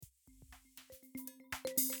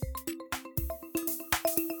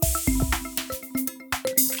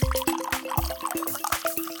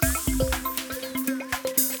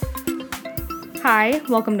Hi,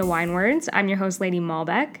 welcome to Wine Words. I'm your host, Lady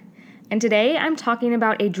Malbec, and today I'm talking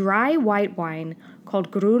about a dry white wine called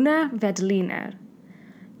Grüner Veltliner.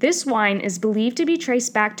 This wine is believed to be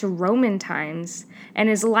traced back to Roman times and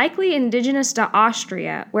is likely indigenous to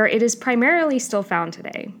Austria, where it is primarily still found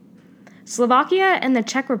today. Slovakia and the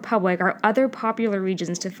Czech Republic are other popular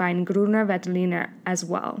regions to find Grüner Veltliner as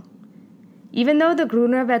well. Even though the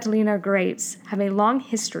Grüner Veltliner grapes have a long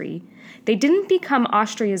history, they didn't become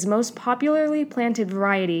Austria's most popularly planted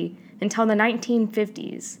variety until the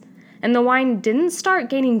 1950s, and the wine didn't start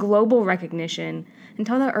gaining global recognition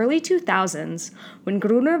until the early 2000s when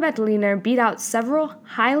Grüner Veltliner beat out several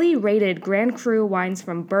highly rated Grand Cru wines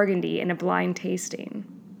from Burgundy in a blind tasting.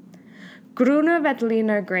 Grüner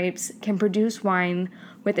Veltliner grapes can produce wine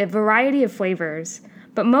with a variety of flavors,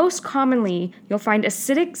 but most commonly you'll find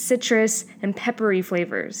acidic citrus and peppery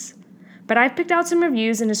flavors. But I've picked out some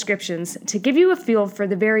reviews and descriptions to give you a feel for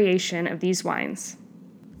the variation of these wines.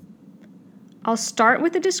 I'll start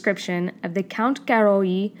with a description of the Count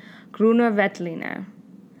Garoy Grüner Veltliner.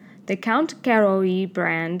 The Count Garoy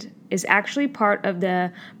brand is actually part of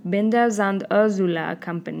the Binder Zand Ursula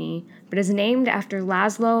company, but is named after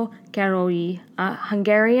Laszlo Garoy, a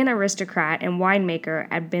Hungarian aristocrat and winemaker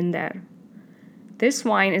at Binder. This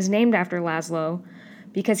wine is named after Laszlo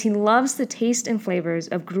because he loves the taste and flavors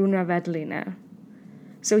of Grüner Veltliner.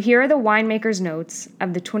 So here are the winemaker's notes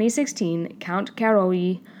of the 2016 Count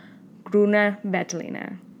Garoy Grüner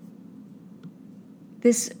Veltliner.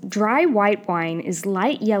 This dry white wine is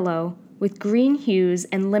light yellow with green hues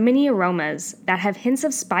and lemony aromas that have hints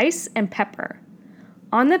of spice and pepper.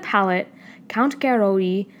 On the palate, Count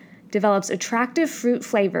Garoy develops attractive fruit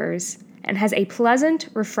flavors and has a pleasant,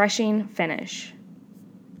 refreshing finish.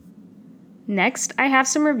 Next, I have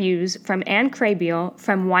some reviews from Anne Krehbiel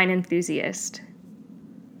from Wine Enthusiast.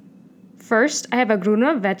 First, I have a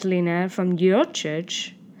Grüner Veltliner from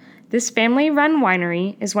Jurchurch. This family-run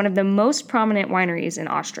winery is one of the most prominent wineries in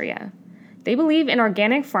Austria. They believe in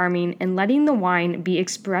organic farming and letting the wine be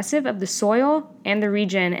expressive of the soil and the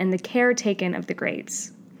region and the care taken of the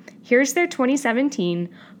grapes. Here's their 2017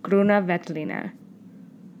 Grüner Veltliner.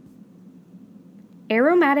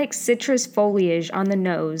 Aromatic citrus foliage on the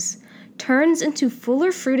nose turns into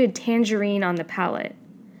fuller fruited tangerine on the palate.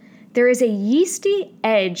 There is a yeasty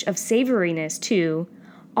edge of savoriness too,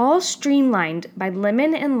 all streamlined by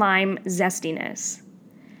lemon and lime zestiness.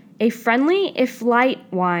 A friendly, if light,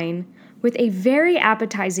 wine with a very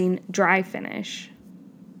appetizing dry finish.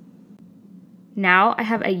 Now I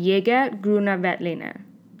have a Jäger Grüner Veltliner.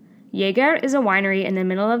 Jäger is a winery in the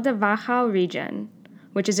middle of the Wachau region,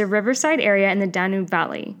 which is a riverside area in the Danube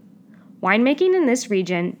Valley. Winemaking in this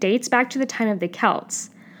region dates back to the time of the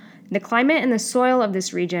Celts. The climate and the soil of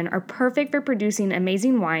this region are perfect for producing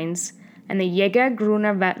amazing wines, and the Jäger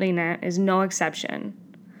Grüner Veltliner is no exception.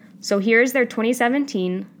 So here's their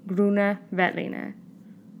 2017 Grüner Veltliner.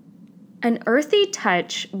 An earthy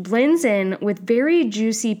touch blends in with very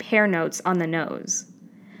juicy pear notes on the nose.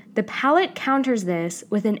 The palate counters this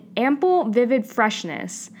with an ample, vivid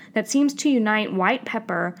freshness that seems to unite white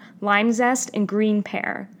pepper, lime zest, and green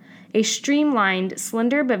pear. A streamlined,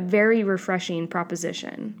 slender, but very refreshing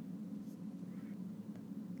proposition.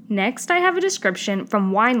 Next, I have a description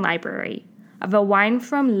from Wine Library of a wine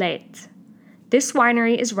from Leth. This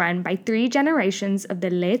winery is run by 3 generations of the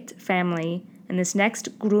Leth family, and this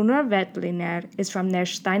next Grüner Veltliner is from their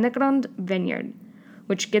Steinegrund vineyard,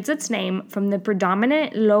 which gets its name from the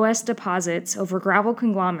predominant loess deposits over gravel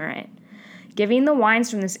conglomerate, giving the wines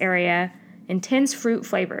from this area intense fruit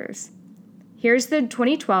flavors. Here's the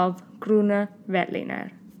 2012 Grüner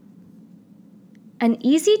Veltliner. An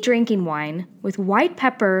easy drinking wine with white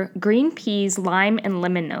pepper, green peas, lime, and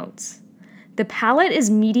lemon notes. The palate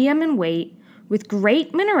is medium in weight with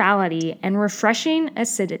great minerality and refreshing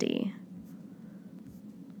acidity.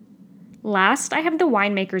 Last, I have the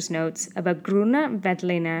winemaker's notes of a Grüner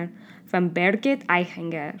Veltliner from Birgit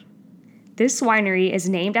Eichinger. This winery is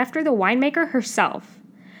named after the winemaker herself.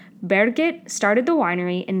 Birgit started the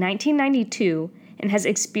winery in 1992 and has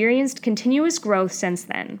experienced continuous growth since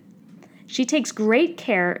then. She takes great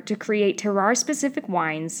care to create terroir-specific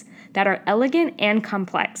wines that are elegant and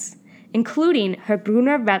complex, including her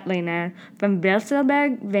Grüner Veltliner from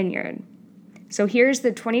Wilselberg Vineyard. So here's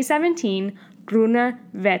the 2017 Grüner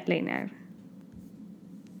Veltliner.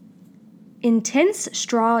 Intense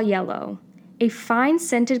straw yellow, a fine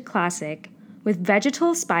scented classic with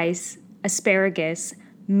vegetal spice, asparagus,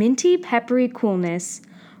 minty peppery coolness,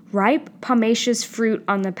 ripe pomaceous fruit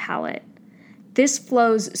on the palate. This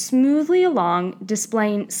flows smoothly along,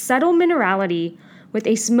 displaying subtle minerality with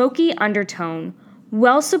a smoky undertone,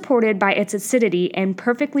 well supported by its acidity and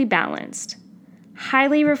perfectly balanced.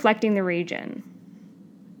 highly reflecting the region.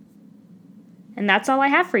 And that's all I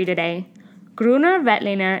have for you today. Gruner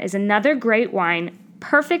Veltliner is another great wine,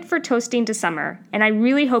 perfect for toasting to summer, and I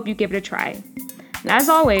really hope you give it a try. And as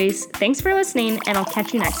always, thanks for listening, and I'll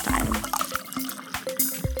catch you next time.